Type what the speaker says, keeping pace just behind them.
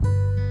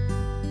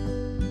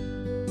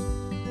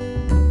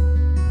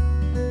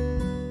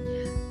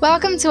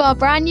Welcome to our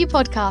brand new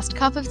podcast,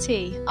 Cup of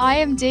Tea. I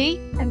am Dee.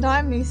 And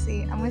I'm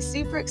Lucy, and we're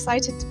super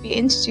excited to be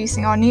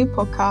introducing our new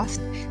podcast,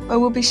 where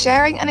we'll be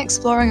sharing and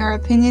exploring our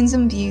opinions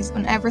and views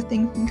on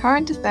everything from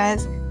current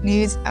affairs,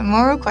 news, and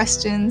moral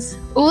questions,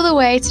 all the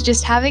way to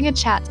just having a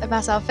chat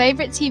about our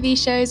favourite TV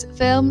shows,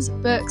 films,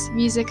 books,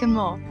 music, and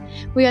more.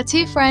 We are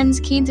two friends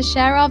keen to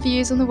share our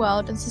views on the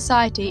world and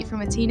society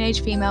from a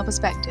teenage female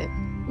perspective.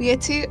 We are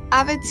two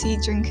avid tea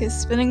drinkers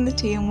spilling the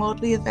tea on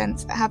worldly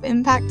events that have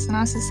impacts on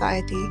our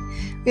society.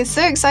 We are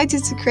so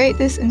excited to create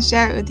this and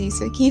share it with you,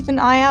 so keep an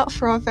eye out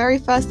for our very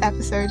first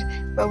episode,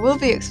 where we'll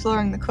be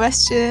exploring the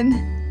question: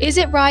 is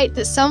it right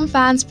that some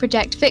fans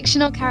project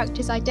fictional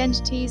characters'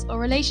 identities or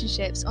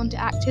relationships onto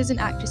actors and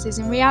actresses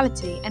in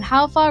reality, and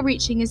how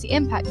far-reaching is the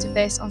impact of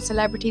this on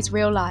celebrities'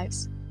 real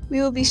lives? We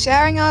will be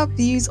sharing our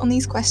views on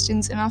these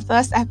questions in our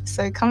first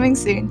episode coming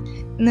soon.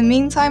 In the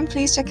meantime,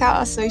 please check out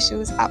our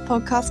socials at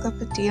Podcast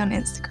Cup of Tea on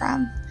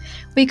Instagram.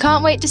 We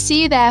can't wait to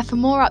see you there for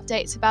more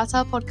updates about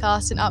our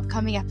podcast and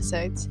upcoming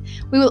episodes.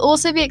 We will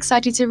also be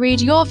excited to read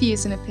your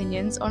views and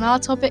opinions on our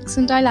topics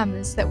and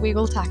dilemmas that we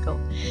will tackle.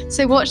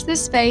 So watch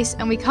this space,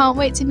 and we can't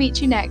wait to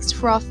meet you next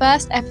for our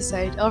first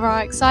episode of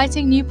our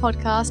exciting new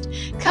podcast,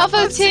 Cup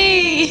of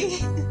Tea!